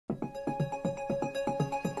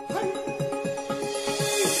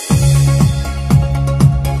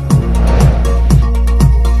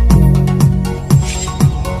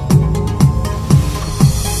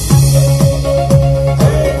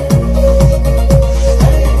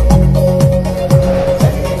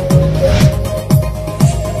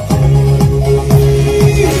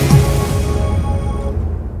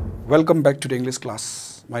Welcome back to the English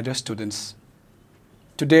class, my dear students.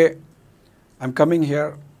 Today, I'm coming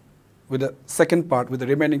here with the second part, with the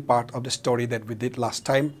remaining part of the story that we did last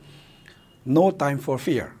time, No Time for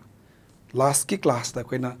Fear. Last ki class da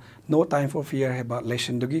koina No Time for Fear heba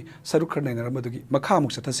lesson dugi saruk kharnai na ramadugi makha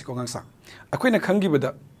muk satha sikong angsa. Akoina khangi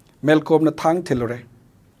bada Malcolm na thang thilore.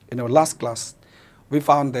 In our last class, we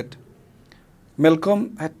found that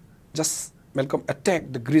Malcolm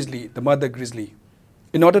attacked the grizzly, the mother grizzly,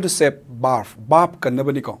 in order to save Barf. Barf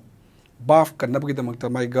kannabani ko. Barf kannabagi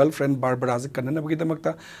damakta my girlfriend Barbara zi kannabagi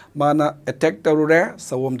damakta mana attack tarure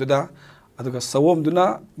sawom duda aduga sawom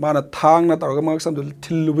duna mana thang na taraga maksam dul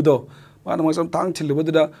thillubudo mana maksam thang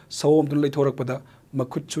thillubuda sawom dun leithorakpada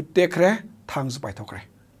makut chu tekre thang zu paithokre.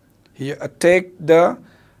 He attacked the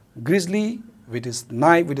grizzly with his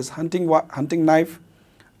knife, with his hunting knife,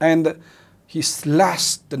 and he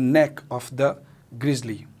slashed the neck of the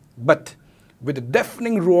grizzly. But with a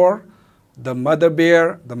deafening roar, the mother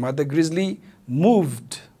bear, the mother grizzly,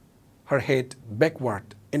 moved her head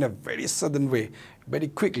backward in a very sudden way, very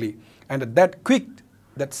quickly. And that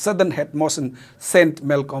sudden head motion sent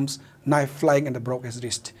Malcolm's knife flying and broke his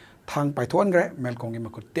wrist.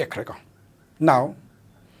 Now,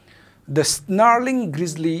 the snarling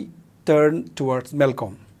grizzly turned towards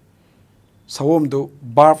Malcolm. Sawom do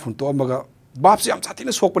Barf hunto amaga Barf siam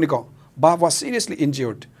satina sokpaniko. Barf was seriously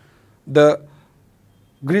injured. The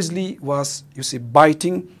grizzly was, you see,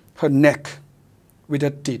 biting her neck with her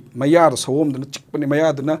teeth. Mayar sawom do chikpani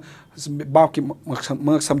mayar do na Barf ki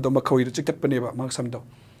maksam do makhawi do chiktat pani ba maksam do.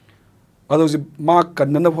 Others mark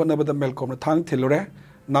kanana hona ba the Malcolm na thang thilore.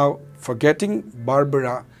 Now, forgetting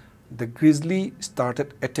Barbara, the grizzly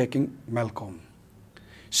started attacking Malcolm.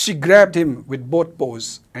 She grabbed him with both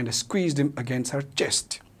paws and squeezed him against her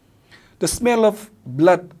chest. The smell of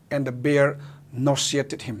blood and the bear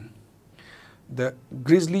nauseated him. The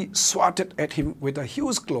grizzly swatted at him with her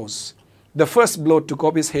huge claws. The first blow took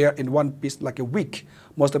off his hair in one piece like a wig,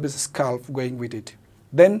 most of his scalp going with it.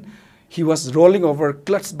 Then he was rolling over,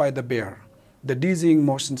 clutched by the bear. The dizzying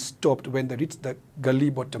motion stopped when they reached the gully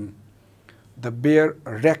bottom. The bear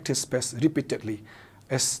racked his face repeatedly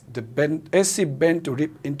as she bent to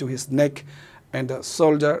rip into his neck and the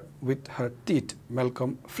shoulder with her teeth.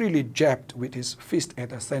 Malcolm freely jabbed with his fist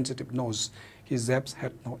at a sensitive nose. His jabs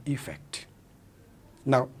had no effect.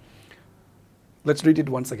 Now, let's read it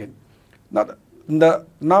once again. Now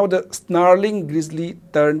the snarling grizzly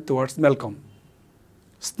turned towards Malcolm.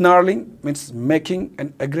 Snarling means making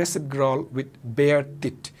an aggressive growl with bare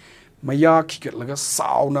teeth. Maya kiketlaga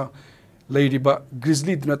sauna layriba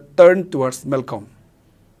grizzly did not turn towards Malcolm.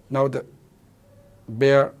 Now the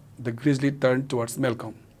grizzly turned towards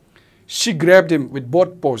Malcolm. She grabbed him with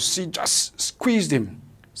both paws. She just squeezed him.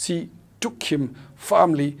 She took him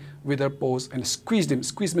firmly with her paws and squeezed him.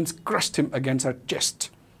 Squeeze means crushed him against her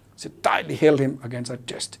chest. She tightly held him against her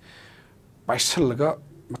chest. The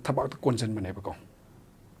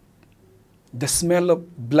smell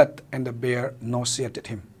of blood and the bear nauseated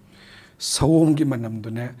him.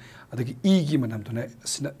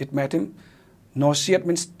 It made him. Nauseate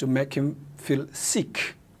means to make him feel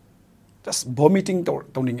sick. Just vomiting.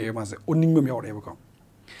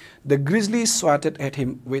 The grizzly swatted at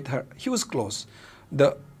him with her huge claws.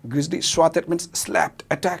 The grizzly swatted means slapped,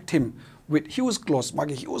 attacked him with huge claws.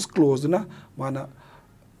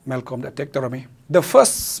 Malcolm attacked me. The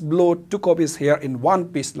first blow took off his hair in one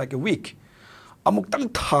piece like a wig.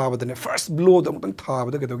 First blow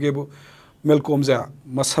Malcolm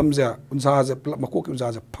masam unza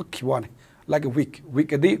like a wig.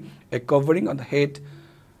 Wig a covering on the head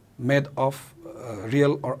made of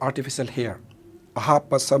real or artificial hair.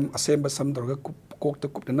 Covering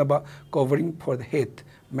for the head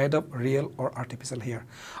made of real or artificial hair.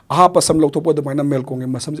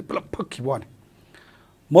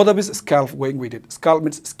 Most of his scalp going with it. Scalp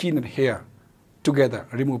means skin and hair together,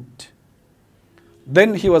 removed.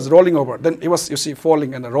 Then he was rolling over. Then he was, you see,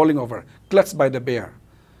 falling and rolling over, clutched by the bear.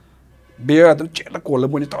 Bear the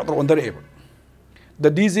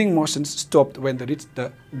dizzying motion stopped when they reached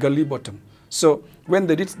the gully bottom. So when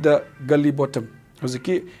they reached the gully bottom,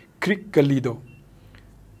 hoziki creek gully do.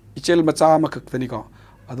 Ichel macha makaktani ko.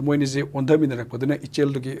 Adu moini je ondha minarakpaduna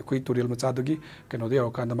ichel dugi koi turial macha dugi kano de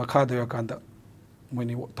yakanda makha de yakanda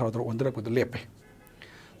moini thadro ondarakpadu lepe.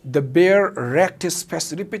 The bear racked his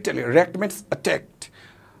face repeatedly. Racked means attacked.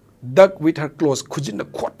 Dug with her claws. Khujinna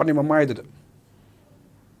khot pani mamai.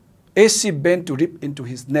 As she bent to rip into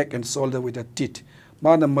his neck and shoulder with her teeth.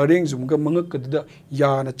 Mana maring zumga mangakadda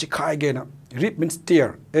yana chikai gena. Rip means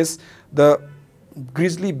tear. As the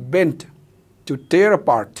grizzly bent to tear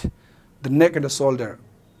apart the neck and the shoulder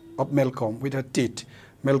of Malcolm with her teeth,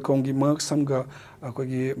 Malcolm gi mark samga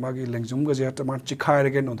akogi magi lengjumga je ta man chikhai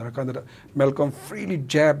again on the Malcolm freely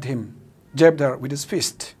jabbed her with his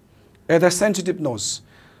fist at a sensitive nose.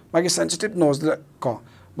 Magi sensitive nose the ko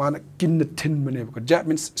man kin the tin mane ko jab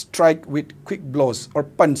means strike with quick blows or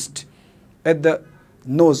punched at the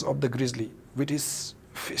nose of the grizzly with his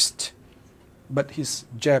fist. But his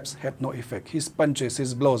jabs had no effect. His punches,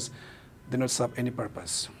 his blows did not serve any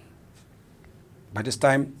purpose. By this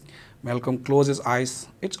time, Malcolm closed his eyes.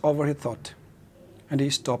 It's over, he thought, and he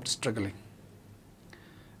stopped struggling.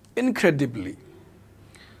 Incredibly,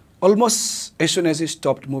 almost as soon as he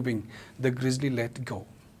stopped moving, the grizzly let go.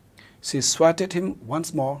 She swatted him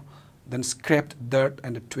once more, then scraped dirt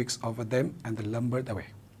and the twigs over them and they lumbered away.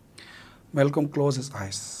 Malcolm closed his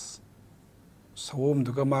eyes. Sawom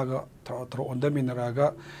duga maga thro on the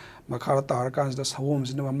minaraga makara tarkans the sawom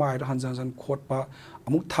cinema mai hansan khotpa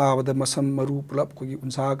amuk tha the masam maru pulap ko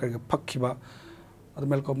unsa ka phakhiba ad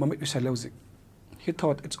Malcolm mamit usalauzik. He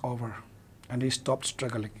thought it's over and he stopped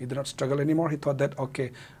struggling. He did not struggle anymore. He thought that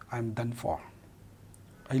okay, I'm done for.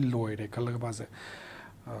 I loyde kalaga base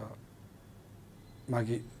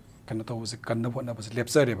magi kanato was kanna bonna bas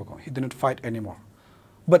lepsare bako. He did not fight anymore.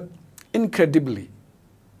 But incredibly,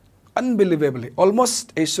 unbelievably,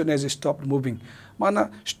 almost as soon as he stopped moving,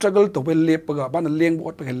 mana struggle to well lepaga, mana leng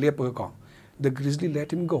bot pa lepaga. The grizzly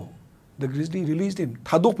let him go. The grizzly released him.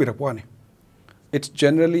 Thadok pirapwane. It's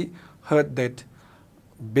generally heard that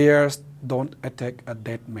bears don't attack a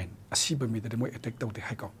dead man. Asiba mi that they attack the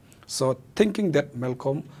hiko. So thinking that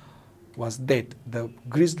Malcolm was dead, the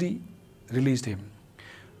grizzly released him.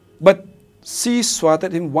 But she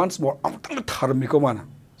swatted him once more.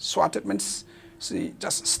 Swatted means she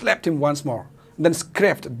just slapped him once more, then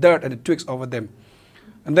scraped dirt and the twigs over them.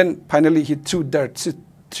 And then finally he threw dirt,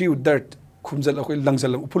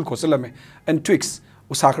 and twigs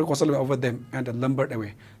over them and lumbered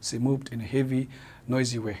away. She moved in a heavy,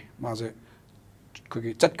 noisy way.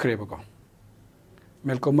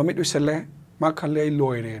 Malcolm mamit usale, makale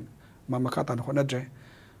loire, mamakatan honadre,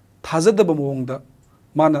 Tazadaba Mongda,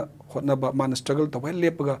 Mana Hotnaba, Mana struggled the well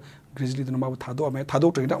lepaga. Grizzly the Noma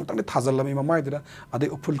Tado trained out the Tazalame Maida, Ade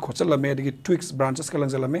Upul Kosala made twigs, branches,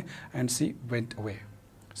 Kalanzalame, and she went away.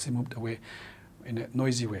 She moved away in a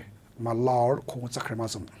noisy way. Malor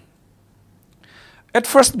Kosakremazum. At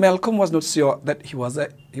first, Malcolm was not sure that he was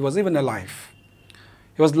even alive.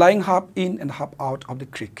 He was lying half in and half out of the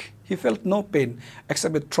creek. He felt no pain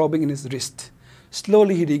except a throbbing in his wrist.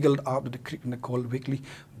 Slowly he wriggled out of the creek in the cold weakly.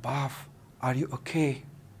 Bath, are you okay?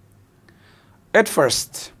 At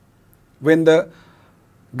first, when the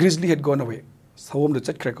grizzly had gone away, Sawom the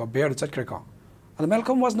Chatkreka, bear the Chatkreka, and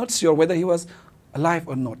Malcolm was not sure whether he was alive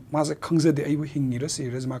or not.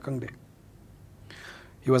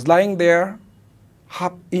 He was lying there,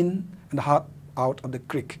 half in and half out of the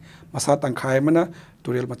creek.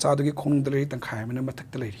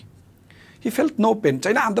 He felt no pain.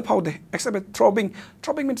 Except a throbbing.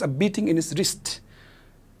 Throbbing means a beating in his wrist.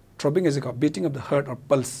 Throbbing is a beating of the heart or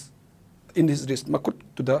pulse in his wrist. Makut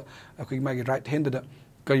to the right hand to the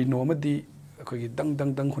Karinoma the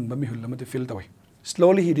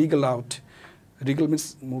slowly he wriggled out. Wriggle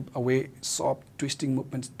means move away, soft, twisting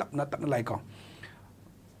movements,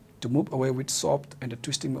 to move away with soft and the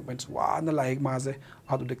twisting movements. Out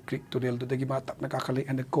of the creek to the Gima tapna kakali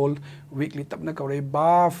and the cold, weakly tapna kore.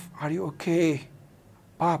 Bath, are you okay?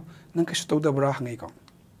 Bath, nankashto the brahangiko.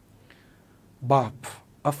 Bath,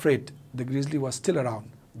 afraid the grizzly was still around,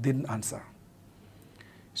 didn't answer.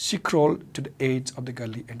 She crawled to the edge of the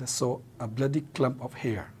gully and saw a bloody clump of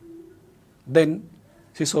hair. Then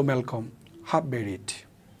she saw Malcolm, half buried.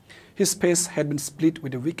 His face had been split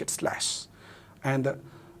with a wicked slash, and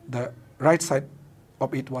the right side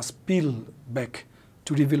of it was peeled back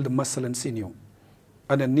to reveal the muscle and sinew,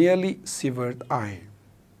 and a nearly severed eye.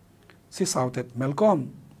 She shouted,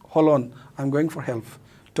 Malcolm, hold on, I'm going for help.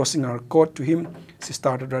 Tossing her coat to him, she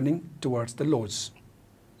started running towards the lodge.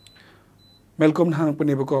 Malcolm hang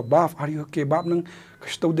panibako, Bath, are you okay? Bath nang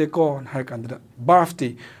kashto deko and her kandida. Bath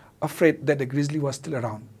afraid that the grizzly was still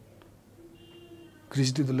around.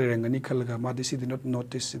 Grizzly the lerangani kalaga, Madisi did not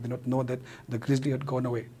notice, did not know that the grizzly had gone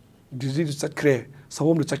away. Grizzly to chat cray,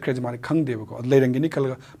 Sawom to chat cray, Mari Kang Devako, lerangani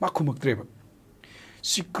kalaga, Makumak Treva.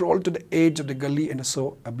 She crawled to the edge of the gully and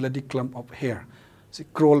saw a bloody clump of hair. She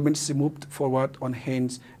crawled means she moved forward on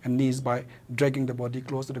hands and knees by dragging the body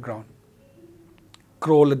close to the ground.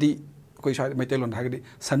 Crawl the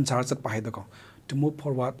to move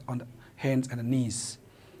forward on the hands and the knees.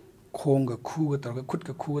 To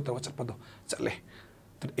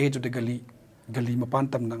the edge of the gully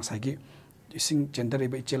mapantam nang sagi using gender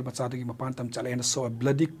ichel bachadagi mapantam chale and saw a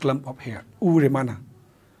bloody clump of hair. Uremana.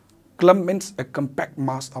 Clump means a compact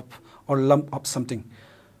mass of or lump of something.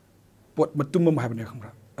 What matumam happen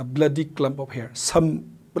a bloody clump of hair. Some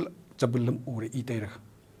jabulam ure eater.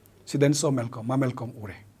 She then saw Malcolm, Malcolm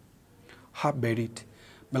ure. Half buried.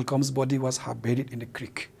 Malcolm's body was half buried in the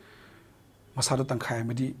creek. Masado tangkhay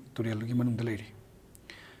madi to real manung the lady.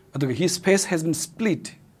 His face has been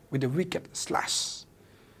split with a wicked slash.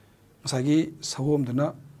 Masagi sawom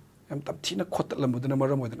dana am taptina khotat lamudana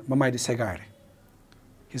maramodana mamai de segare.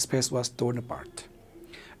 His face was torn apart.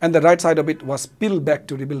 And the right side of it was peeled back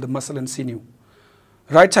to rebuild the muscle and sinew.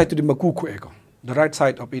 Right side to the makuku ego. The right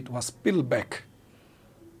side of it was peeled back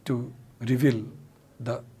to reveal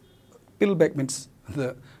the peel back means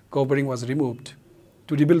the covering was removed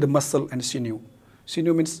to rebuild the muscle and sinew.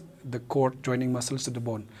 Sinew means the cord joining muscles to the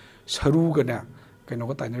bone. Saru gana kaino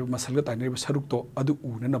ga tainari muscle ga tainari saruk to adu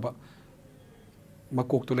unanaba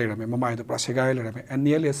makok to lerame mamai to prasegai lerame and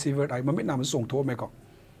nearly a severed eye mamit nam song to meko.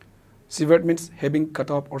 Severed means having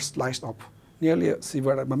cut off or sliced off. Nearly a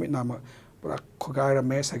severed eye mamit nama kogai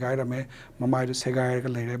rame segai rame mamai to segai ga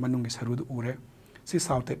lere manung is haru ure. She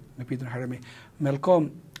shouted, repeated Harame,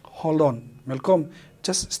 Malcolm, hold on. Malcolm,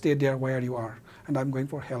 just stay there where you are, and I'm going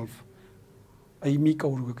for help. I mi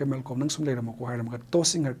Malcolm nang sumlera mo ko haram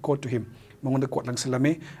tossing her coat to him. Mangon the coat lang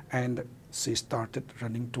silame, and she started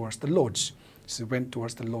running towards the lodge. She went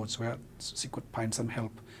towards the lodge where she could find some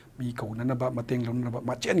help. Mi ko na ba mateng lang na ba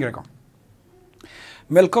machen gera.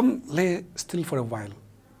 Malcolm lay still for a while,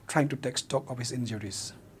 trying to take stock of his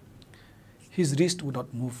injuries. His wrist would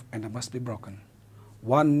not move and it must be broken.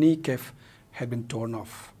 One kneecap had been torn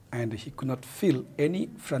off, and he could not feel any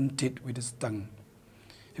front teeth with his tongue.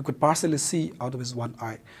 He could partially see out of his one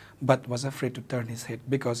eye, but was afraid to turn his head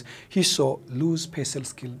because he saw loose facial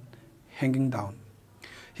skin hanging down.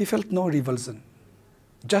 He felt no revulsion,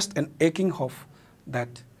 just an aching hope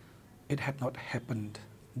that it had not happened,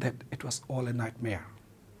 that it was all a nightmare.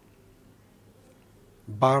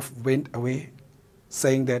 Barf went away,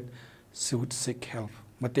 saying that she would seek help.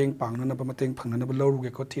 Mateng pang na ba mateng pang na ba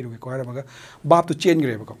loruge ko thiruge ko ara maga bab to change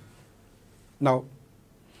gre ba. Now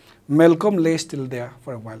Malcolm lay still there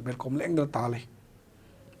for a while. Malcolm leng na tale.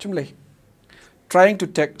 Chumlay. Trying to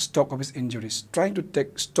take stock of his injuries. Trying to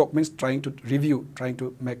take stock means trying to review, trying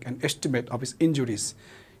to make an estimate of his injuries.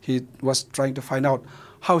 He was trying to find out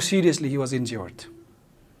how seriously he was injured.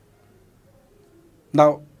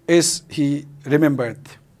 Now, as he remembered,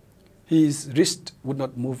 his wrist would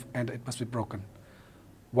not move and it must be broken.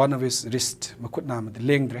 One of his wrists,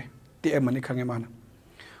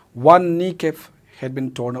 one kneecap had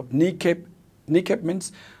been torn up. Kneecap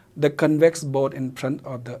means the convex bone in front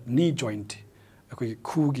of the knee joint.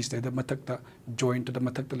 Khu gis the matakta joint to the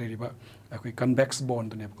matakta leriba. Convex bone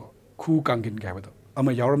to nebko. Khu kangin gabado.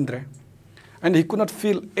 Ama yarum dre. And he could not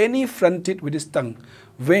feel any front teeth with his tongue.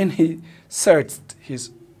 When he searched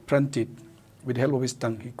his front teeth with the help of his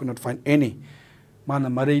tongue, he could not find any.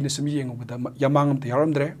 Mana marine sumiyeng with the yamangam the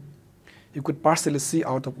yaramdre. You could partially see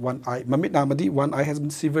out of one eye. Mamit namadi, one eye has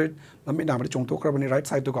been severed. Mamit namadi chongtokra bani right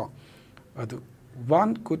side to go.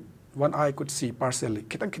 One eye could see partially.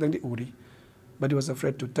 Kitang di uri. But he was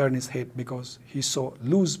afraid to turn his head because he saw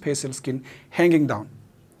loose facial skin hanging down.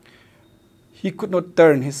 He could not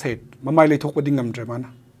turn his head. Mamay thokwa dingam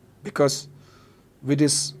dremana. Because with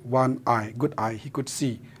his one eye, good eye, he could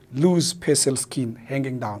see loose facial skin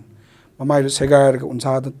hanging down.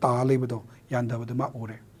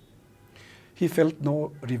 He felt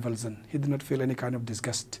no revulsion. He did not feel any kind of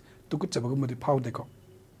disgust. But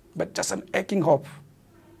just an aching hope.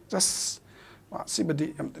 Just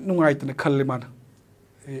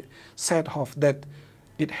sad hope that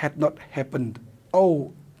it had not happened.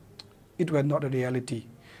 Oh, it was not a reality.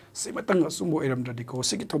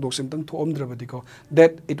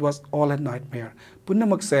 That it was all a nightmare.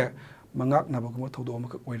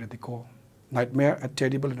 Nightmare, a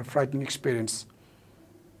terrible and a frightening experience.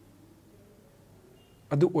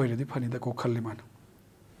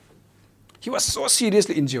 He was so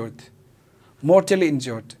seriously injured, mortally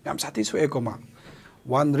injured.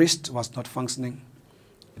 One wrist was not functioning.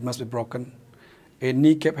 It must be broken. A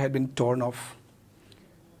kneecap had been torn off.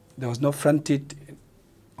 There was no front teeth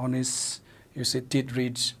on his, teeth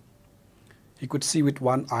ridge. He could see with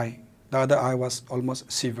one eye. The other eye was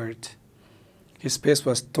almost severed. His face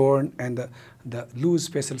was torn and the loose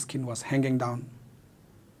facial skin was hanging down.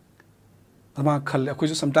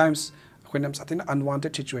 Sometimes when I'm in an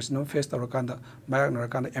unwanted situation, I'm faced with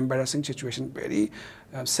an embarrassing situation, very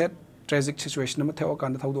sad, tragic situation.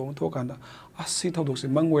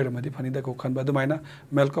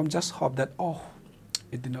 Malcolm just hoped that,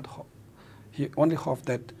 it did not hope. He only hoped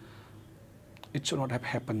that it should not have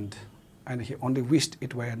happened and he only wished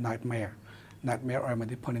it were a nightmare. Nightmare or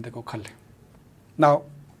ko khale. Now,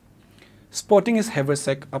 spotting his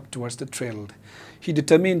haversack up towards the trail, he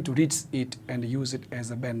determined to reach it and use it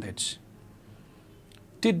as a bandage.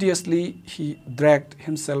 Tediously, he dragged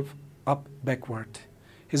himself up backward.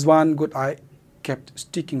 His one good eye kept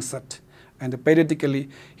sticking shut, and periodically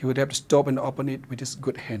he would have to stop and open it with his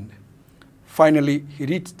good hand. Finally, he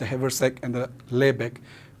reached the haversack and lay back,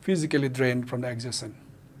 physically drained from the exertion.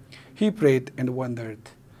 He prayed and wondered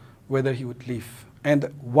whether he would live and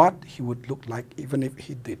what he would look like even if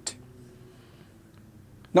he did.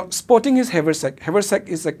 Now, spotting his haversack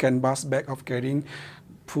is a canvas bag of carrying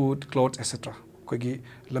food, clothes, etc. Koigi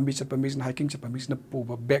lambi chapa mis na hiking chapa mis na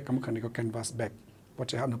puba bag am kaniko canvas bag.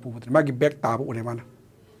 What I have na puba magi bag tabo ure mana.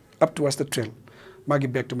 Up towards the trail, magi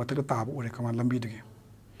bag to mataka tabo ure kaman lambi dige.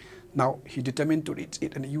 Now he determined to reach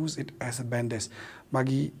it and use it as a bandage.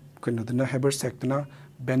 Magi kuno na haversack na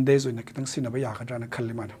bandage oi na kitang sinaba yakadra na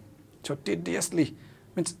khalli mana. So tediously,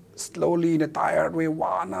 means slowly in a tired way,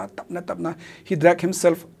 wana tapna, he dragged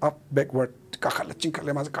himself up backward.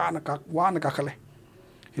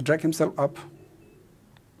 He dragged himself up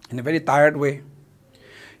in a very tired way.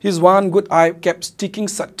 His one good eye kept sticking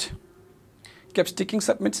shut. Kept sticking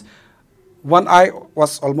shut means one eye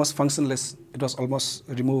was almost functionless. It was almost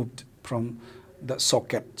removed from the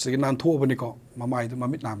socket.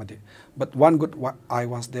 But one good eye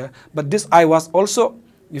was there. But this eye was also,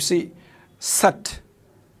 you see, shut,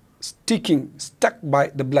 stuck by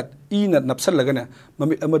the blood. And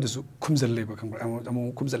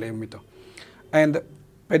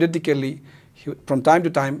periodically, from time to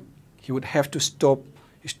time, he would have to stop.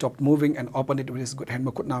 He stopped moving and opened it with his good hand.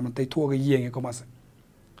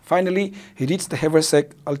 Finally, he reached the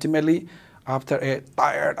haversack. Ultimately, after a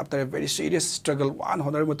very serious struggle,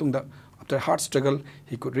 after a hard struggle,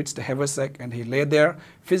 he could reach the haversack and he lay there,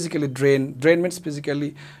 physically drained. Drained means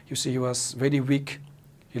physically, you see, he was very weak.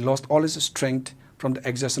 He lost all his strength from the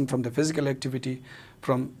exertion, from the physical activity,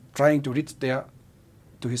 from trying to reach there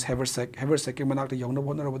to his haversack. Haversack,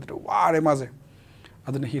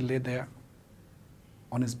 he lay there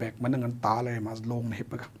on his back.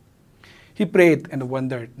 He prayed and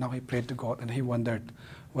wondered. Now he prayed to God and he wondered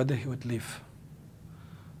whether he would live.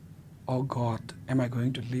 Oh God, am I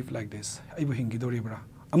going to live like this? He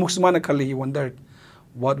wondered,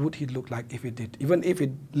 what would he look like if he did? Even if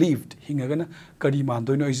he lived,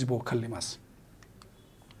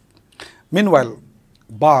 meanwhile,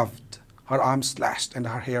 bathed, her arms slashed and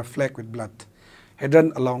her hair flecked with blood, had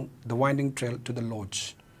run along the winding trail to the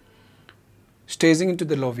lodge. Staging into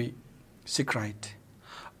the lobby, she cried,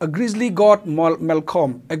 "A grizzly got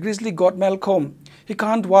Malcolm! A grizzly got Malcolm! He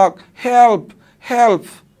can't walk! Help! Help!"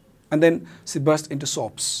 And then she burst into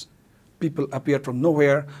sobs. People appeared from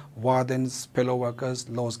nowhere, wardens, fellow workers,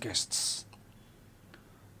 lost guests.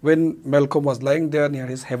 When Malcolm was lying there near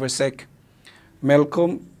his haversack,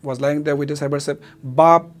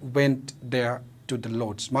 Bob went there to the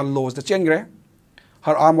lodge.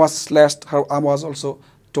 Her arm was slashed, her arm was also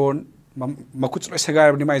torn, and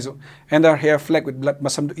her hair flecked with blood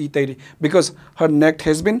because her neck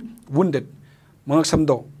has been wounded.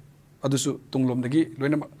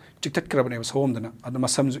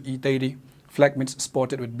 Flag means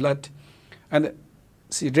spotted with blood. And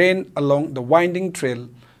she ran along the winding trail.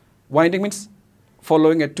 Winding means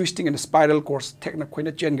following a twisting and a spiral course.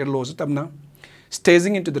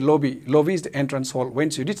 Staging into the lobby. Lobby is the entrance hall. When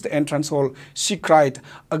she reached the entrance hall, she cried,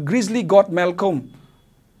 "A grizzly got Malcolm.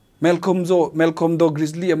 Malcolm do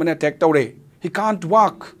grizzly attacked away. He can't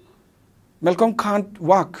walk. Malcolm can't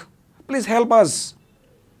walk. Please help us."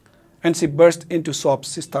 And she burst into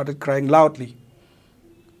sobs. She started crying loudly.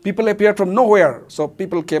 People appeared from nowhere. So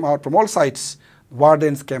people came out from all sides.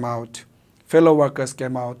 Wardens came out. Fellow workers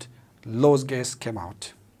came out. Lost guests came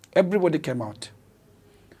out. Everybody came out.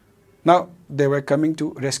 Now they were coming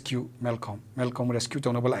to rescue Malcolm. Malcolm rescued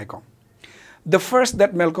Honorable Icon. The first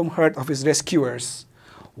that Malcolm heard of his rescuers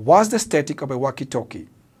was the static of a walkie-talkie.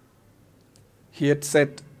 He had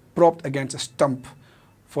sat propped against a stump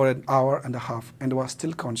for an hour and a half and was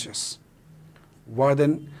still conscious.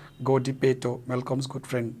 Warden Godi Peto, Malcolm's good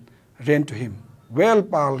friend, ran to him. "Well,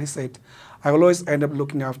 pal," he said, "I will always end up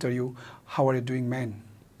looking after you. How are you doing, man?"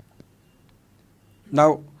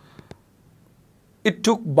 Now, it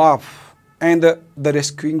took Bob and the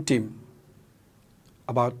rescuing team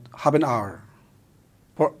about half an hour,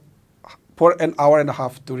 for an hour and a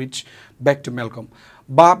half to reach back to Malcolm.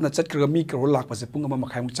 Bob na chat kra mi kro lak pa se pung ama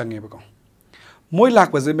makhai mu change ba ko. Moi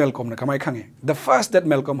lak pa je Malcolm na kamai khange. The first that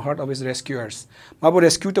Malcolm heard of his rescuers, mabu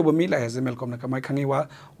rescue to bo mi la je Malcolm na kamai khange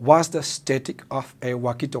was the static of a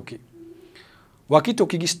walkie-talkie.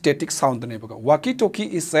 walkie-talkie ki static sound ne baka.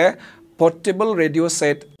 Walkie-talkie is a portable radio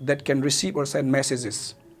set that can receive or send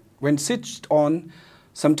messages. When switched on,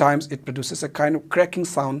 sometimes it produces a kind of cracking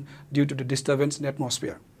sound due to the disturbance in the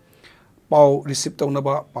atmosphere. Pau receive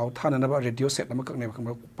taunaba, pau thananaba radio set nama kakne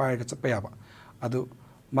bakang pai ka chapaya ba. Adu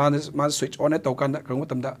man switch on it tawkanda kang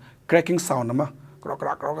matamda cracking sound nama krok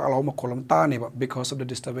krok krok alaw makolam ta ne ba because of the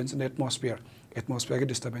disturbance in the atmosphere. Atmospheric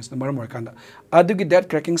disturbance na maramor kanda. Adugi that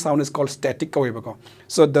cracking sound is called static kawe bako.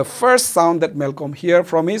 So the first sound that Malcolm heard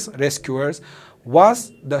from his rescuers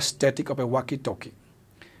was the static of a walkie-talkie.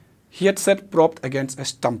 He had sat propped against a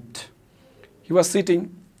stump. He was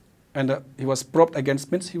sitting and he was propped against,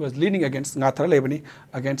 means he was leaning against ngathara lebani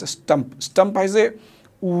against a stump. Stump is a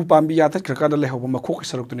upambi yathat krakanda lehoba makok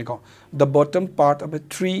saruk tuniko. The bottom part of a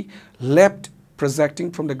tree leapt projecting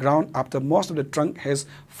from the ground after most of the trunk has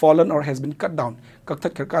fallen or has been cut down.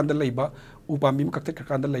 Kaktat krakanda leiba upambi kaktat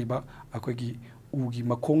krakanda leiba akogi ugi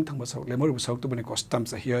makong thangba saruk lemor saruk tuniko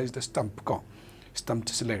stumps. Here is the stump ko. Stump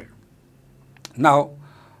layer. Now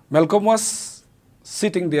Malcolm was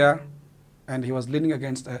sitting there and he was leaning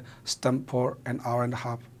against a stump for an hour and a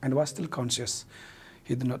half and was still conscious.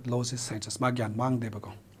 He did not lose his senses. Magyan mang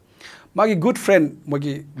debago. Magi good friend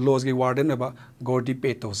magi lose gi warden aba Gordy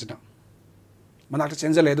Petosina. Manakta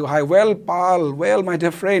chenjale du hi well pal, well my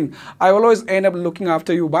dear friend, I will always end up looking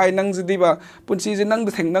after you. Bye nang zidiba punsi ji nang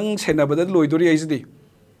the thing nang chena badad loiduri aizidi.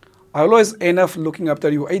 I will always end up looking after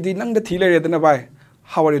you. Ai di nang the thile redana bye.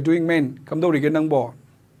 How are you doing, man? Come do again nang bo.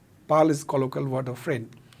 Pal is colloquial word of friend.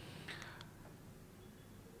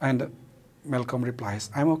 And Malcolm replies,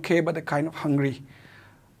 I'm okay, but kind of hungry.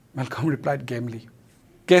 Malcolm replied gamely,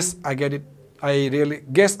 guess I get it. I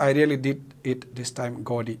really did it this time,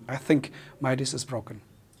 Gordy. I think my dish is broken.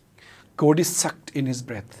 Gordy sucked in his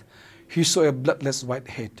breath. He saw a bloodless white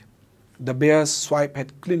head. The bear's swipe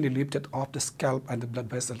had cleanly lifted off the scalp and the blood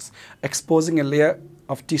vessels, exposing a layer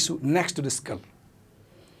of tissue next to the skull.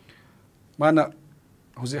 Mana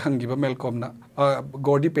Huzi hangiba Malcolm na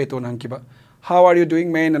Gordy Peton hangiba. How are you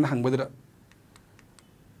doing, man? And hangbadra.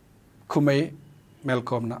 Kumei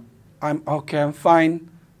Malcolm na. I'm okay, I'm fine,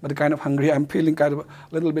 but kind of hungry. I'm feeling kind of a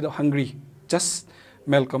little bit of hungry. Just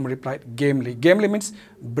Malcolm replied gamely. Gamely means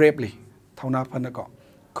bravely. Thauna panako.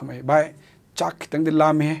 Kumei bye. Chak tang de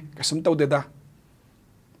lame kasum tau deda.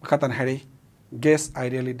 Makatan Harry. Guess I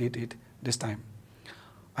really did it this time.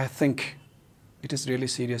 I think it is really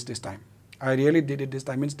serious this time. I really did it this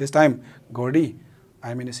time. Means this time, Gordy,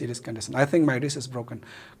 I'm in a serious condition. I think my wrist is broken.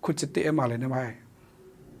 Kuchiti emalene bhai.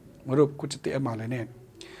 Marup kuchiti emalene.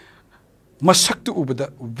 Masak tu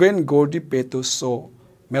ubada when Gordy Peto saw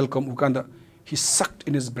Malcolm ukanda, he sucked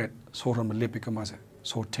in his breath. So from lepika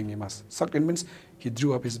so tingy mas. Sucked in means he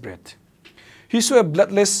drew up his breath. He saw a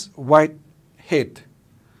bloodless white head.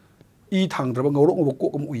 Because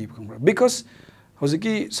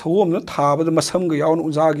Hosiki Sawom not harbor the Masanga Yawn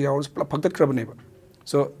Uzagi Yaws Pakta Krabaneva.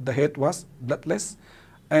 So the head was bloodless,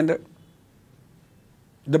 and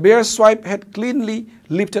the bear's swipe had cleanly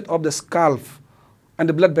lifted off the scalp and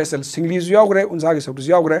the blood vessels, singly Yogre, Unzagi Sotus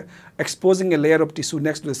Yogre, exposing a layer of tissue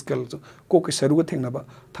next to the skull. So Kokisaru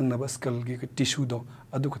Tangnaba skull tissue do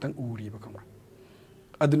Adukatan Uri Bakama.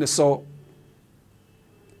 Aduna saw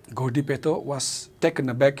Gordy Peto was taken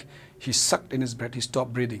aback. He sucked in his breath. He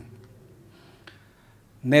stopped breathing.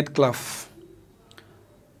 Ned Clough,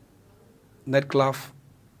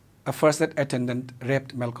 a first aid attendant,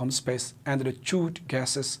 wrapped Malcolm's face and the chewed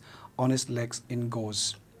gases on his legs in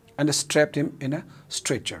gauze and strapped him in a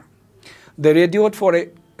stretcher. They radioed for a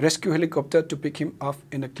rescue helicopter to pick him up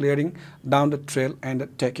in a clearing down the trail and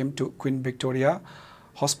take him to Queen Victoria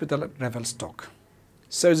Hospital at Revelstoke.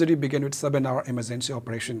 Surgery began with 7-hour emergency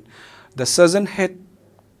operation. The surgeon had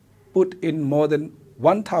put in more than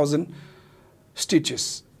 1,000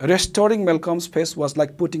 stitches. Restoring Malcolm's face was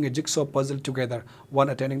like putting a jigsaw puzzle together, one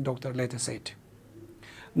attending doctor later said.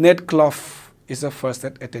 Ned Clough is a first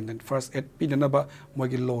aid attendant. First aid pinanaba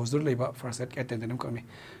mogi laws labor first aid attendant.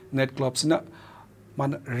 Ned Clough's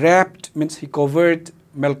man wrapped means he covered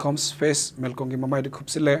Malcolm's face, Malcolm mamai de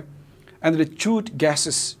kupsile, and the chewed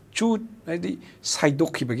gases. Chewed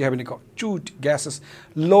chewed gases,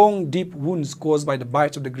 long deep wounds caused by the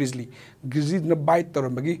bites of the grizzly. Grizzly na bite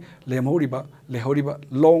tarambagi lehoriba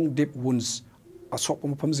long deep wounds. Asok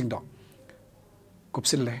pamsing dog.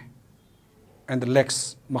 Kupsile and the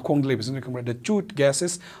legs makong lips the chewed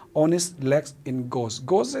gases on his legs in gauze.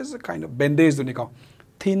 Gauze is a kind of bandage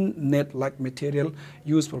thin net like material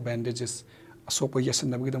used for bandages. Asok yes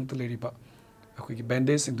and nabigam to leriba.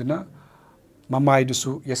 Bandage in the Mamai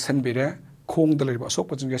dusu yesen bire, kong the labor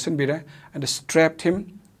soap was yesen bire, and strapped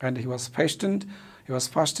him, and he was He was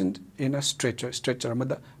fastened in a stretcher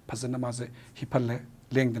amada phazana maze hipalle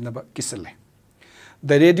lengdanaba kisale.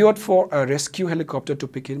 They radioed for a rescue helicopter to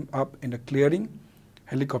pick him up in a clearing.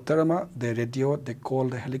 Helicopter ama they radioed, they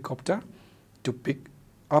called the helicopter to pick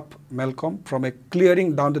up Malcolm from a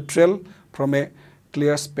clearing down the trail, from a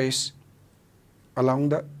clear space along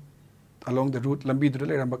the route lambi dure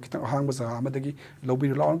ramba kitang hang baza amadagi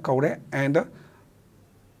lobby lawn kaure and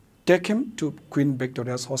take him to Queen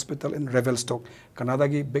Victoria's Hospital in Revelstoke,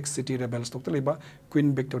 Canadagi big city Revelstoke taliba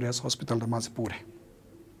Queen Victoria's Hospital the Mazpure.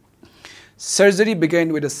 Surgery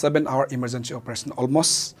began with a 7-hour emergency operation.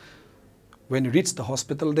 Almost when he reached the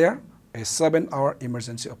hospital there, a 7-hour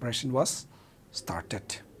emergency operation was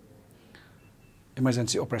started.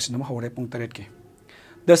 Emergency operation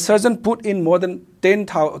the surgeon put in more than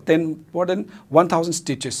 1,000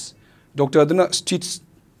 stitches. Doctor dana stitch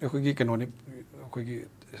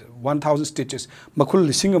 1,000 stitches. Makul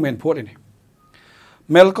lisingam put in.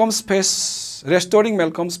 Malcolm's face, restoring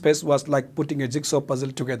Malcolm's face was like putting a jigsaw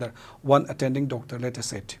puzzle together. One attending doctor later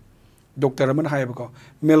said. Doctor Raman Hayabako,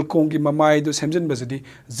 Malcolm gi mamai do semjin bazidi,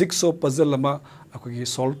 jigsaw puzzle lama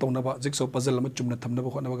solve tonaba, jigsaw puzzle lama chumna thamnaba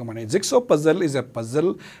khonaba mane. Jigsaw puzzle is a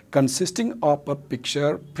puzzle consisting of a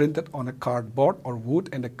picture printed on a cardboard or wood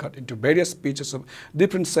and cut into various pieces of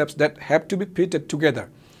different shapes that have to be fitted together.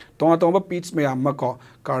 Tonga pieces may amako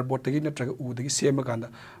cardboard tagi na traga udagi semakanda.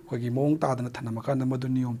 Mong tadana thanamaka madu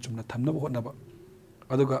niyom chumna thamna bhotnaba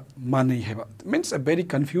aduga mani heba means a very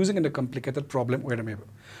confusing and a complicated problem. Wait a minute.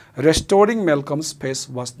 Restoring Malcolm's face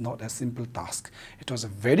was not a simple task. It was a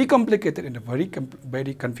very complicated and a very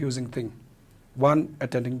confusing thing. One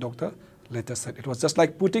attending doctor later said it was just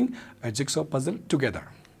like putting a jigsaw puzzle together.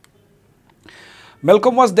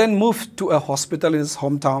 Malcolm was then moved to a hospital in his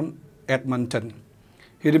hometown, Edmonton.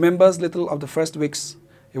 He remembers little of the first weeks.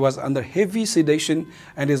 He was under heavy sedation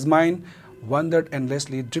and his mind wandered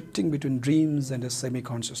endlessly, drifting between dreams and a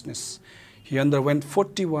semi-consciousness. He underwent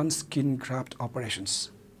 41 skin graft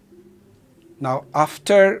operations. Now,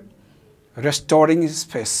 after restoring his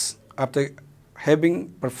face, after having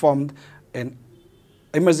performed an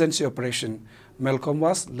emergency operation, Malcolm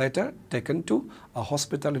was later taken to a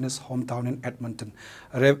hospital in his hometown in Edmonton.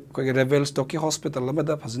 Revelstoke Hospital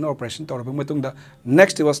operation.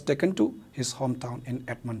 Next, he was taken to his hometown in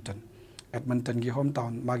Edmonton. Edmonton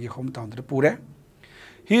hometown, Magi hometown.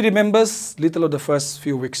 He remembers little of the first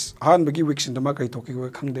few weeks.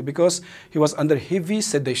 Because he was under heavy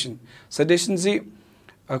sedation. Sedation is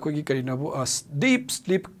a deep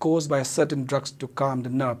sleep caused by certain drugs to calm the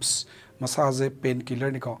nerves. Massage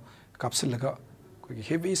painkiller capsule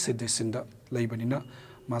heavy sedation da laibanina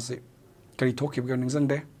mase kari thoki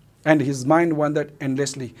de. And his mind wandered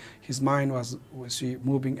endlessly. His mind was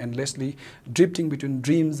moving endlessly, drifting between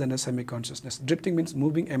dreams and a semi-consciousness. Drifting means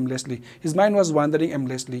moving aimlessly. His mind was wandering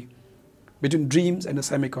aimlessly between dreams and a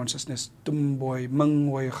semi-consciousness. Tumboy,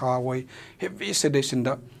 mangboy, hawoy, heavy sedation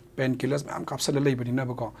da painkillers am capsule laibanina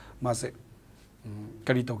bako mase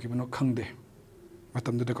kari thoki bano khangde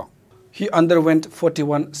matam de ko. He underwent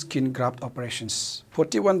 41 skin graft operations.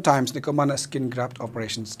 41 times Nikomana skin graft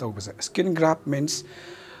operations. Skin graft means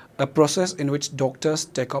a process in which doctors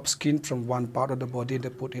take up skin from one part of the body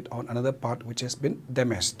and put it on another part which has been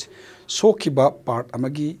damaged. So kiba part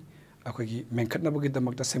amagi akogi menkhatnabagi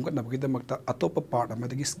damakta semkhatnabagi damakta atopa part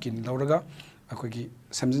amadagi skin lauraga akogi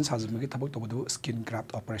semjin sajimagi thabak tobodu skin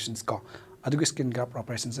graft operations ko. Adugi skin graft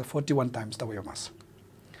operations 41 times the way mas.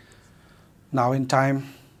 Now in time,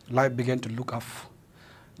 life began to look up.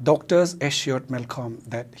 Doctors assured Malcolm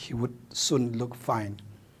that he would soon look fine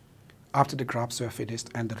after the grafts were finished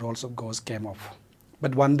and the rolls of gauze came off.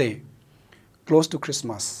 But one day, close to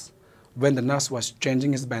Christmas, when the nurse was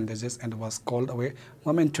changing his bandages and was called away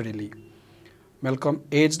momentarily, Malcolm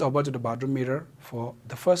edged over to the bathroom mirror for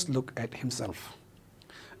the first look at himself.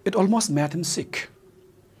 It almost made him sick.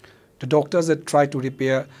 The doctors had tried to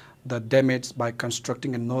repair the damage by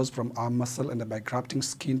constructing a nose from arm muscle and by grafting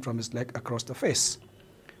skin from his leg across the face.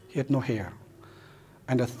 He had no hair,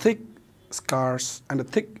 and the thick scars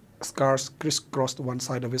crisscrossed one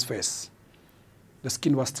side of his face. The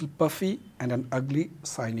skin was still puffy and an ugly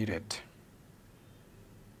shiny red.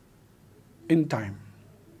 In time,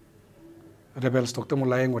 Revelstoke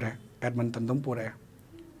mulayang ore Edmonton pure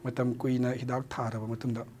matam kuina hidak thara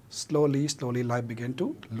matumda slowly life began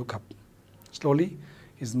to look up. Slowly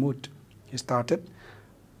his mood, he started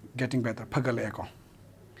getting better.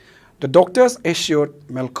 The doctors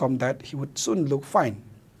assured Malcolm that he would soon look fine.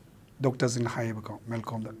 Doctors in Hayabako,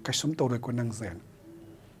 Malcolm,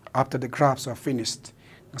 after the grafts were finished,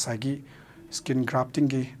 skin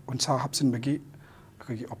grafting unsa hapsin bagi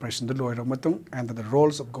operation the lawyer matung and the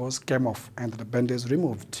rolls of gauze came off and the bandage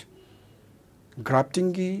removed.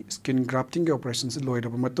 Grafting skin grafting operations lawyer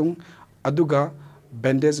matung aduga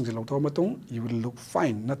bandage matung you will look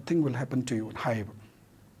fine, nothing will happen to you.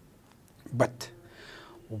 But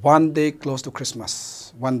one day close to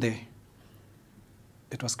Christmas, one day,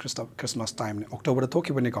 it was Christmas time, October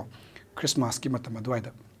the Christmas ki matam.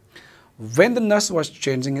 When the nurse was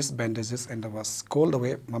changing his bandages and was called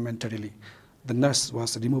away momentarily, the nurse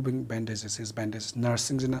was removing his bandages,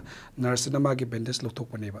 nurse in a magi bandage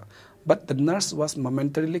lotok. But the nurse was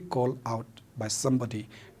momentarily called out by somebody.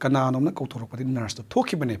 Kananom na kautorok nurse to talk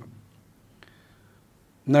baneba.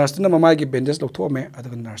 Nurse na mamagi bandage lotok me,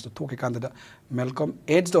 other nurse to talk kanda. Malcolm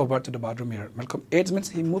edged over to the bathroom mirror. Malcolm edged means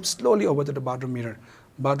he moved slowly over to the bathroom mirror.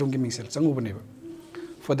 Bathroom giving himself changu baneba.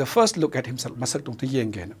 For the first look at himself, masak tung tiye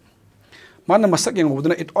again. Mana masak yang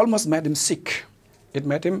ubuduna, it almost made him sick. It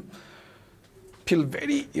made him feel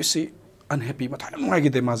very, you see, unhappy. Matay nung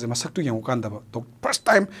lagi de maze masak tu yang ukanda ba. To first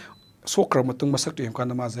time sokra matung masak tu yang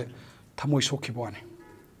ukanda maze thamoy soki bo ani.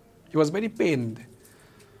 He was very pained.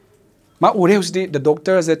 Ma the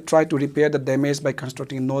doctors had tried to repair the damage by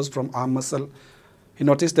constructing a nose from arm muscle. He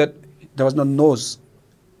noticed that there was no nose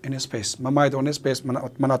in his face. Mamay on his face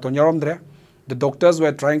manaton yarom. The doctors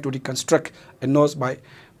were trying to reconstruct a nose by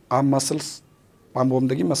arm muscles,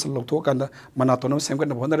 pambomdagi muscle lokto manatono same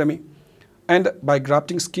kind of hondarami, and by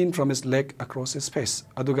grafting skin from his leg across his face.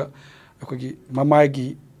 Aduga akogi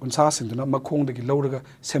mamagi unsa sinduna makongdagi lowraga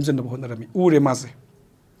semjin the hondarami ure maze.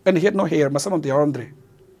 And he had no hair, masamam the armdre.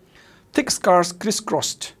 Thick scars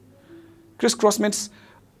crisscrossed. Crisscross means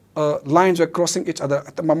lines were crossing each other.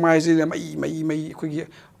 At the mamai mai akogi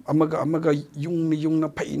amaga yung na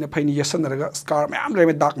paini yasanaraga scar mayam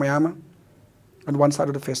reme dark mayama on one side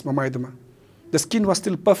of the face mamaiduma. The skin was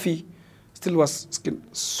still puffy, still was skin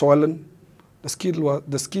swollen. The skin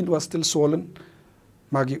was still swollen.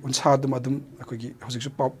 Magi unsadum adum akogi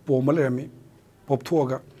hosik pomal reme pop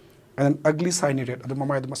thuaga and an ugly signy red adum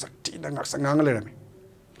mamaiduma sakti dangak sangang reme.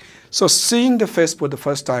 So seeing the face for the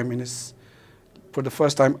first time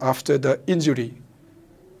after the injury,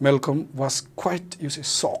 Malcolm was quite, you see,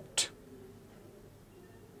 shocked.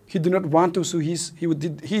 He did not want to see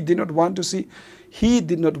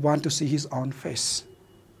his own face.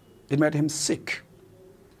 It made him sick.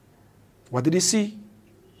 What did he see?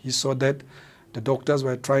 He saw that the doctors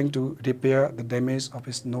were trying to repair the damage of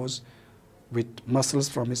his nose with muscles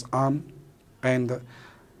from his arm, and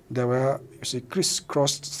there were, you see,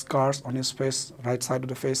 crisscrossed scars on his face, right side of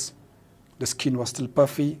the face. The skin was still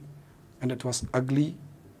puffy, and it was ugly,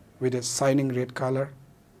 with a shining red color.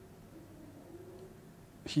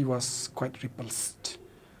 He was quite repulsed.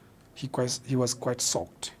 He was quite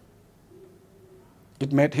shocked.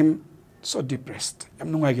 It made him so depressed. He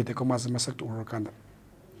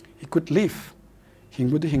could live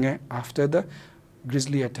after the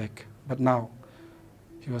grisly attack, but now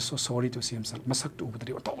he was so sorry to see himself.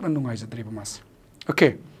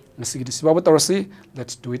 Okay, let's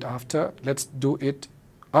do it after. Let's do it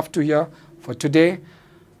up to here for today.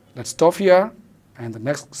 Let's stop here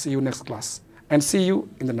and see you next class. And see you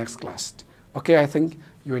in the next class. Okay, I think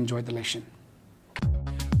you enjoyed the lesson.